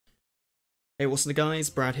Hey, what's up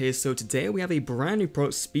guys, Brad here. So today we have a brand new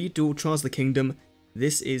product, Speed Duel Trials of the Kingdom.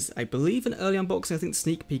 This is, I believe, an early unboxing. I think the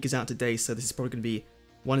sneak peek is out today, so this is probably going to be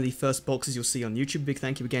one of the first boxes you'll see on YouTube. Big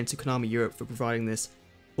thank you again to Konami Europe for providing this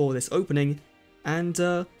for this opening. And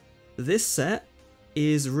this set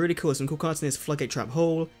is really cool. There's some cool cards in this: Floodgate Trap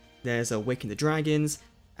Hole, there's Waking the Dragons,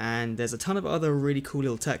 and there's a ton of other really cool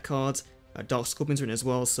little tech cards. Dark Scorpions written as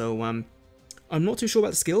well, so I'm not too sure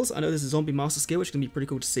about the skills. I know there's a Zombie Master skill, which is going to be pretty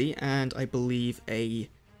cool to see, and I believe a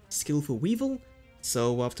skill for Weevil.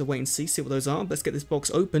 So we'll have to wait and see what those are. But let's get this box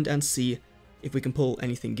opened and see if we can pull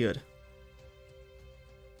anything good.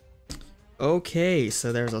 Okay,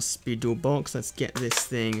 so there's our Speed Duel box. Let's get this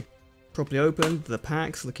thing properly opened. The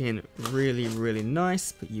packs looking really, really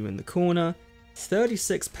nice. Put you in the corner.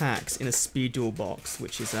 36 packs in a Speed Duel box,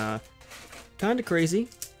 which is kind of crazy,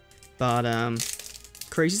 but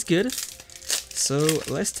crazy's good. So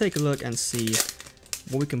let's take a look and see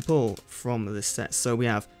what we can pull from this set. So we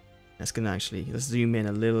have, let's zoom in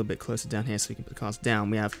a little bit closer down here so we can put the cards down.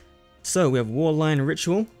 We have Warline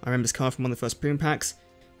Ritual. I remember this card from one of the first premium packs.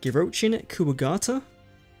 Girochin Kuwagata,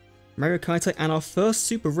 Mario Kaitai, and our first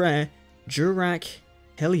super rare Jurak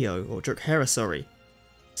Helio, or Jurak, sorry.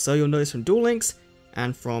 So you'll notice from Duel Links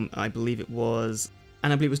and from I believe it was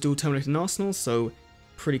Duel Terminator and Arsenal. So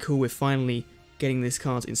pretty cool. We're finally getting these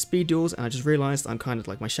cards in Speed Duels, and I just realized I'm kind of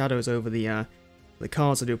like my shadows over the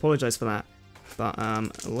cards. I do apologize for that, but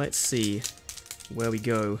let's see where we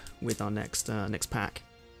go with our next pack.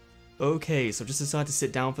 Okay, so I've just decided to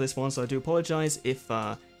sit down for this one, so I do apologize if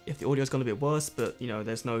the audio's gone a bit worse, but you know,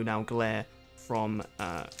 there's no now glare from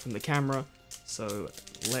the camera. So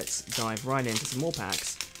let's dive right into some more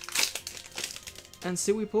packs and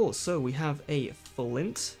see what we pull. So we have a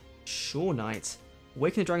Flint, Shore Knight,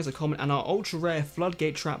 Waking the Dragons are common, and our ultra rare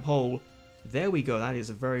Floodgate Trap Hole. There we go, that is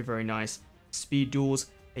a very, very nice Speed Duels,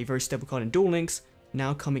 a very stable card in Duel Links,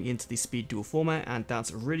 now coming into the Speed Duel format, and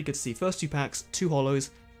that's really good to see. First two packs, 2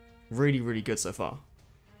 holos, really, really good so far.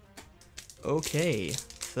 Okay,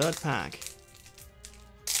 third pack.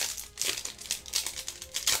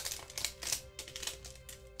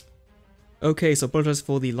 Okay, so apologize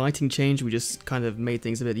for the lighting change, we just kind of made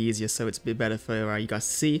things a bit easier so it's a bit better for you guys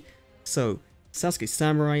to see. So, Sasuke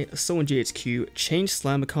Samurai, Soul and GHQ, Change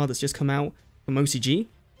Slam, a card that's just come out from OCG,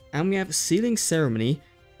 and we have Sealing Ceremony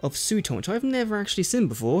of Suiton, which I've never actually seen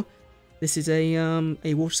before. This is a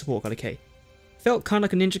water support card. Okay, felt kind of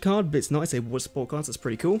like a ninja card, but it's not. It's a water support card, so it's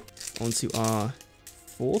pretty cool. On to our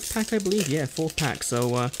fourth pack, I believe. Yeah, fourth pack.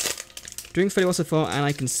 So doing fairly well so far, and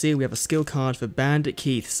I can see we have a skill card for Bandit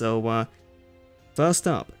Keith. So first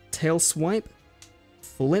up, Tail Swipe,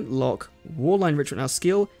 Flintlock, Warline Ritual. Now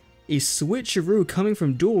skill is switcheroo coming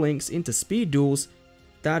from Duel Links into Speed Duels.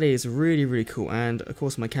 That is really, really cool, and of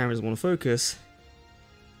course my camera doesn't want to focus,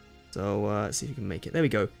 so let's see if we can make it. There we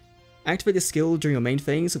go. Activate this skill during your main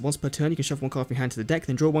phase. Once per turn you can shuffle one card from your hand to the deck,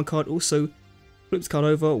 then draw one card. Also flip this card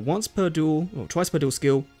over once per duel, or twice per duel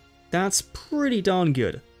skill. That's pretty darn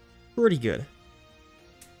good. Pretty good.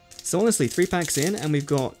 So honestly, 3 packs in, and we've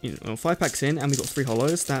got 5 packs in, and we've got 3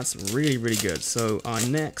 holos. That's really, really good. So our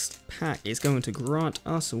next pack is going to grant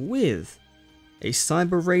us with a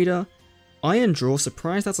Cyber Raider, Iron Draw.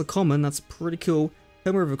 Surprise, that's a common. That's pretty cool.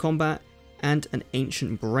 Home River Combat, and an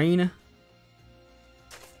Ancient Brain.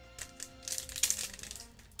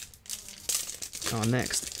 Our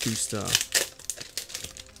next booster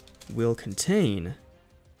will contain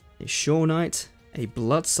a Shore Knight, a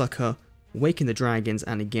Bloodsucker, Waking the Dragons,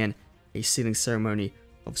 and again, a Sealing Ceremony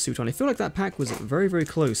of Suiton. I feel like that pack was very, very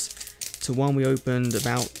close to one we opened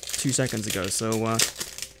about 2 seconds ago, so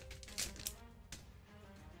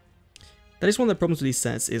that is one of the problems with these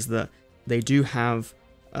sets, is that they do have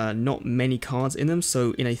not many cards in them.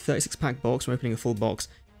 So in a 36 pack box, when opening a full box,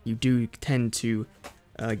 you do tend to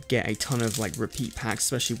get a ton of like repeat packs,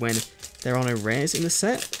 especially when there are no rares in the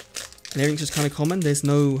set and everything's just kind of common. There's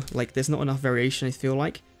not enough variation, I feel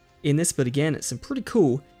like, in this. But again, it's some pretty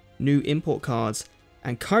cool new import cards,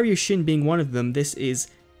 and Karyushin being one of them. This is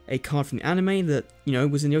a card from the anime that, you know,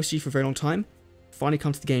 was in the OCG for a very long time, finally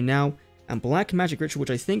come to the game now. And Black Magic Ritual,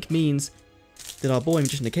 which I think means that our boy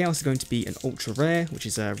Magician of Chaos is going to be an ultra rare, which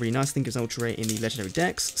is really nice. I think it's an ultra rare in the legendary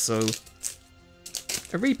decks, so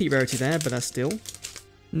a repeat rarity there, but that's still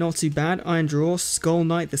not too bad. Iron Draw, Skull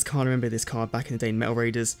Knight. This card, I remember this card back in the day in Metal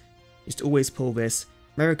Raiders. Used to always pull this.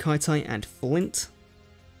 Mario Kaitai and Flint.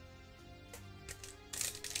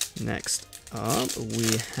 Next up,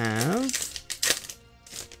 we have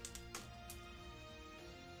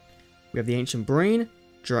the Ancient Brain,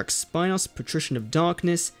 Jurak Spinos, Patrician of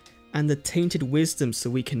Darkness, and the Tainted Wisdom. So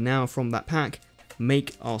we can now, from that pack,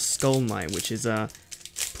 make our Skull Knight, which is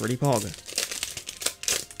pretty pog.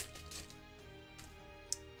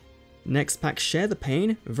 Next pack, Share the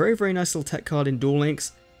Pain. Very, very nice little tech card in Duel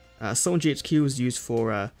Links. Someone GHQ was used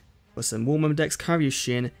for some War Member decks, Carry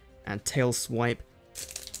Shin, and Tail Swipe.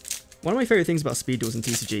 One of my favorite things about Speed Duels in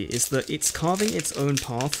TCG is that it's carving its own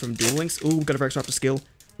path from Duel Links. Ooh, we got a Rex Raptor skill.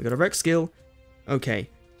 We got a Rex skill. Okay.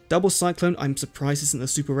 Double Cyclone. I'm surprised this isn't a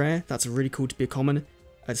super rare. That's really cool to be a common.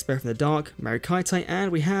 Despair from the Dark, Marikaitai,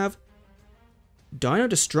 and we have Dino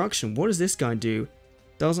Destruction. What does this guy do?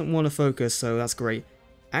 Doesn't want to focus, so that's great.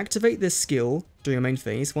 Activate this skill during your main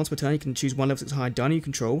phase. Once per turn, you can choose one level 6 high Dino you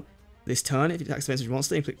control. This turn, if it activates your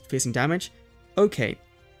monster, inflict piercing damage. Okay,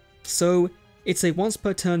 so it's a once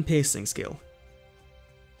per turn piercing skill.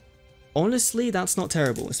 Honestly, that's not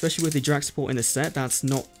terrible, especially with the drag support in the set. That's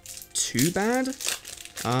not too bad.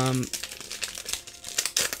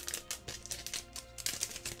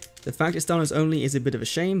 The fact it's Dinos only is a bit of a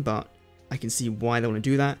shame, but I can see why they want to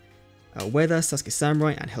do that. Weather, Sasuke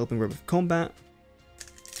Samurai, and Helping Robot for Combat.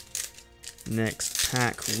 Next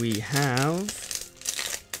pack we have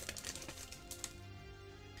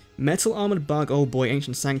Metal Armored Bug, oh boy,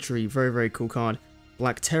 Ancient Sanctuary, very, very cool card.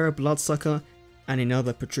 Black Terror, Bloodsucker, and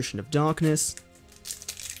another Patrician of Darkness.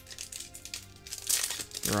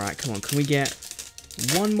 Right, come on, can we get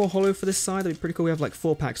one more holo for this side? That'd be pretty cool. We have like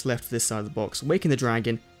 4 packs left for this side of the box. Awaken the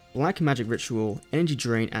Dragon, Black Magic Ritual, Energy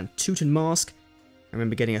Drain, and Teuton Mask. I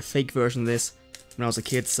remember getting a fake version of this when I was a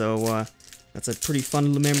kid, so that's a pretty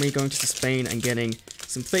fun little memory, going to Spain and getting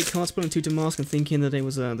some fake cards, putting Teuton Mask and thinking that it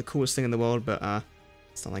was the coolest thing in the world, but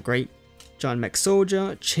it's not that great. Giant Mech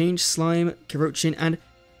Soldier, Change Slime, Kirochin, and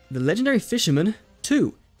the Legendary Fisherman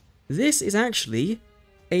 2. This is actually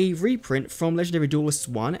a reprint from Legendary Duelists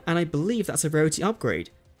 1, and I believe that's a rarity upgrade.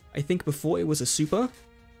 I think before it was a super,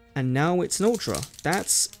 and now it's an ultra.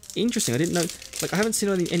 That's interesting. I didn't know, like, I haven't seen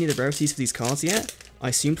any of the rarities for these cards yet. I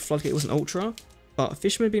assumed Floodgate was an ultra, but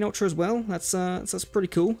Fisherman being ultra as well, that's pretty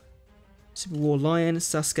cool. Super War Lion,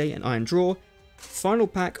 Sasuke, and Iron Draw. Final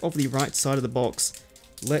pack of the right side of the box.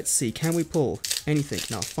 Let's see, can we pull anything?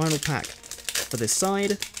 Now, final pack for this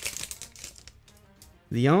side.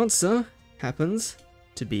 The answer happens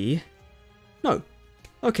to be no.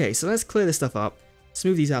 Okay, so let's clear this stuff up,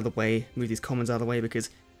 smooth these out of the way, move these commons out of the way, because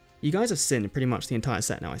you guys have seen pretty much the entire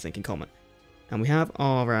set now, I think, in common. And we have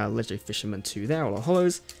our Legendary Fisherman 2 there, all our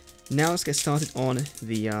holos. Now let's get started on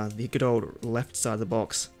the good old left side of the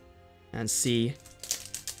box and see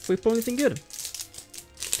if we pull anything good.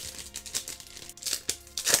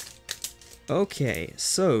 Okay,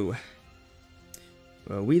 so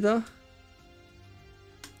Weather.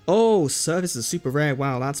 Oh, Service is super rare.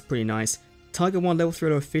 Wow, that's pretty nice. Tiger 1 level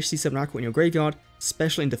 3 fish C7 aqua in your graveyard,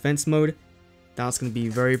 special in defense mode. That's going to be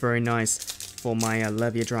very, very nice for my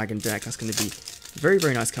Levia Dragon deck. That's going to be a very,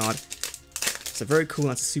 very nice card. So very cool,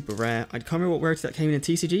 that's a super rare. I can't remember what rarity that came in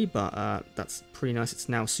TCG, but that's pretty nice. It's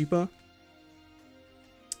now super.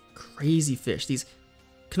 Crazy fish. These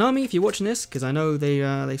Konami, if you're watching this, because I know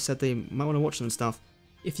they've said they might want to watch them and stuff.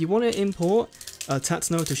 If you want to import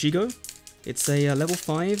Tatsuno Toshigo, it's a level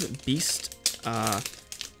 5 beast,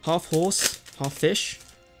 half horse, half fish.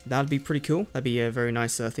 That'd be pretty cool. That'd be a very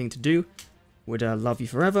nice thing to do. Would love you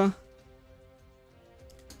forever.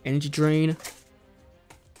 Energy Drain.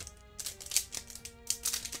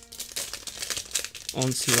 On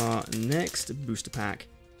to our next booster pack.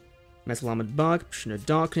 Metal Armored Bug, Patrician of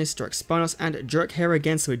Darkness, Direct Spinos, and Jerk Hair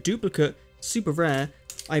again, so a duplicate, super rare.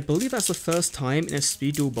 I believe that's the first time in a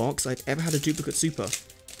Speed Duel box I've ever had a duplicate super.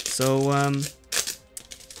 So,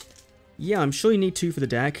 yeah, I'm sure you need 2 for the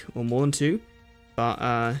deck, or more than 2,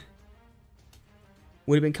 but,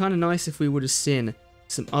 would have been kind of nice if we would have seen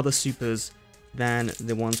some other supers than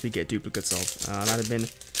the ones we get duplicates of. That would have been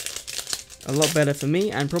a lot better for me,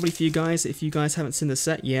 and probably for you guys. If you guys haven't seen the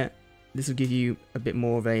set yet, this will give you a bit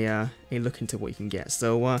more of a look into what you can get.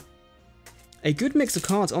 So, a good mix of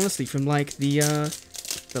cards, honestly, from like the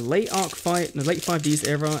late Arc fight, the late 5Ds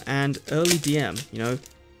era, and early DM. You know,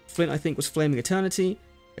 Flint I think was Flaming Eternity,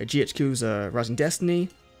 GHQ's Rising Destiny,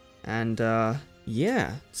 and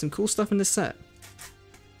yeah, some cool stuff in this set.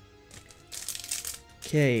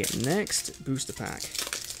 Okay, next booster pack.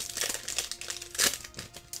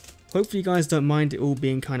 Hopefully you guys don't mind it all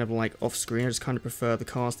being kind of like off screen. I just kind of prefer the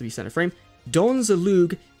cards to be center frame. Don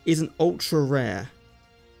Zalug is an ultra rare.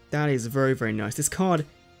 That is very, very nice. This card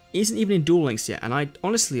isn't even in Duel Links yet, and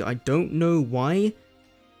honestly I don't know why.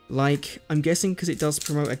 Like, I'm guessing because it does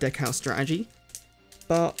promote a deck out strategy.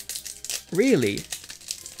 But really,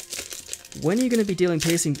 when are you going to be dealing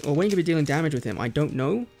piercing, or when are you going to be dealing damage with him? I don't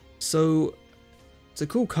know. So it's a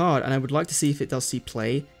cool card, and I would like to see if it does see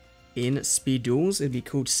play in Speed Duels. It'd be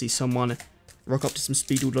cool to see someone rock up to some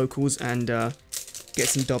Speed Duel locals and get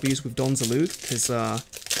some W's with Don Zalug, because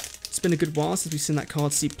it's been a good while since we've seen that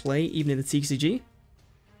card see play, even in the TCG.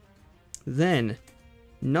 Then,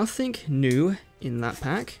 nothing new in that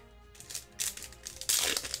pack.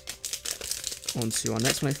 On to our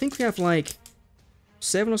next one. I think we have like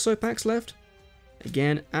 7 or so packs left.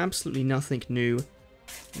 Again, absolutely nothing new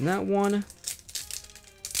in that one.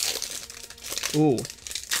 Ooh.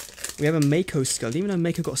 We have a Mako skill. I didn't even know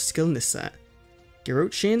Mako got a skill in this set.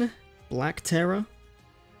 Girochin, Black Terror,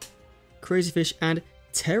 Crazy Fish, and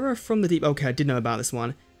Terror from the Deep. Okay, I did know about this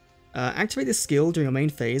one. Activate this skill during your main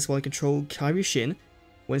phase while you control Kairyu-Shin.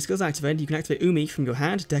 When the skill is activated, you can activate Umi from your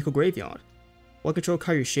hand, deck, or graveyard. While you control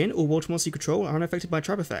Kairyu-Shin, all water monsters you control are unaffected by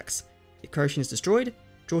trap effects. If Kairyu-Shin is destroyed,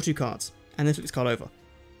 draw 2 cards, and then flip this card over.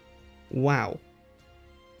 Wow.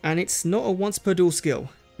 And it's not a once per duel skill.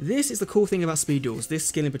 This is the cool thing about speed duels, this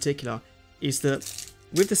skill in particular, is that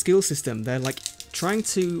with the skill system, they're like trying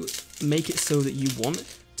to make it so that you want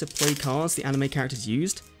to play cards the anime characters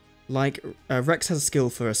used. Like, Rex has a skill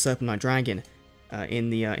for a Serpent Knight Dragon in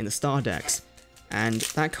the star decks, and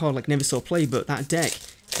that card like never saw play, but that deck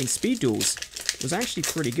in speed duels was actually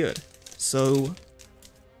pretty good. So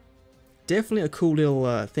definitely a cool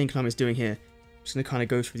little thing Konami's doing here. I'm just gonna kind of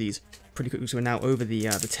go through these pretty quickly, so we're now over the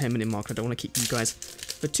 10-minute mark. I don't want to keep you guys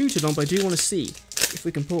for too long, but I do want to see if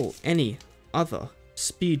we can pull any other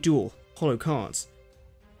speed duel holo cards.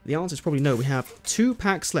 The answer is probably no. We have 2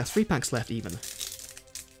 packs left, 3 packs left even,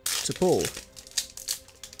 to pull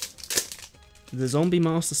the Zombie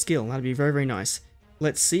Master skill. That'd be very, very nice.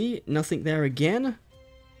 Let's see, nothing there again.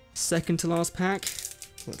 Second to last pack.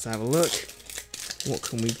 Let's have a look. What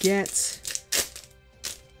can we get?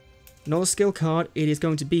 Not a skill card. It is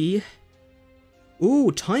going to be...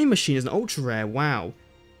 Ooh, Time Machine is an ultra rare. Wow.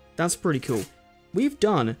 That's pretty cool. We've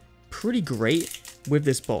done pretty great with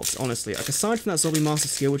this box, honestly. Like, aside from that Zombie Master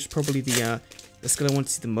skill, which is probably the skill I want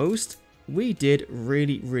to see the most, we did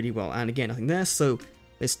really, really well. And again, nothing there, so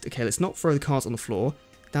let's not throw the cards on the floor.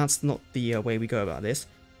 That's not the way we go about this.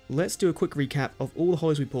 Let's do a quick recap of all the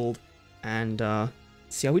holos we pulled and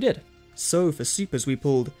see how we did. So for supers, we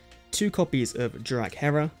pulled 2 copies of Jurak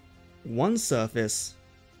Hera, 1 Surface,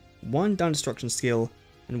 1 Down Destruction skill,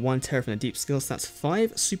 and 1 Terror from the Deep skill. So that's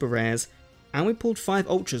 5 super rares, and we pulled 5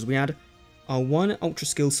 ultras. We had our 1 ultra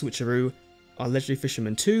skill switcheroo, our Legendary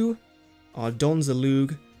Fisherman 2, our Don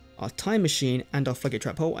Zalug, our Time Machine, and our Floodgate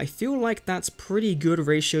Trap Hole. I feel like that's pretty good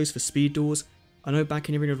ratios for speed duels. I know back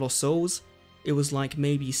in Arena of Lost Souls, it was like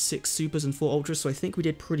maybe 6 supers and 4 ultras, so I think we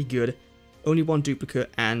did pretty good. Only 1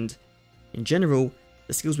 duplicate, and in general,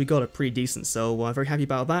 the skills we got are pretty decent, so very happy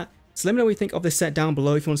about that. So let me know what you think of this set down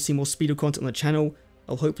below. If you want to see more speed duel content on the channel,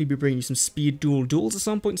 I'll hopefully be bringing you some speed duel duels at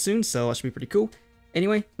some point soon, so that should be pretty cool.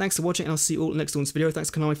 Anyway, thanks for watching, and I'll see you all in the next one's video. Thanks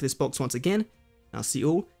Konami for this box once again, and I'll see you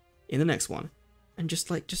all in the next one. And just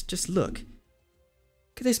look. Look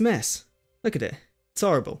at this mess. Look at it. It's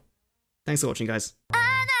horrible. Thanks for watching, guys. I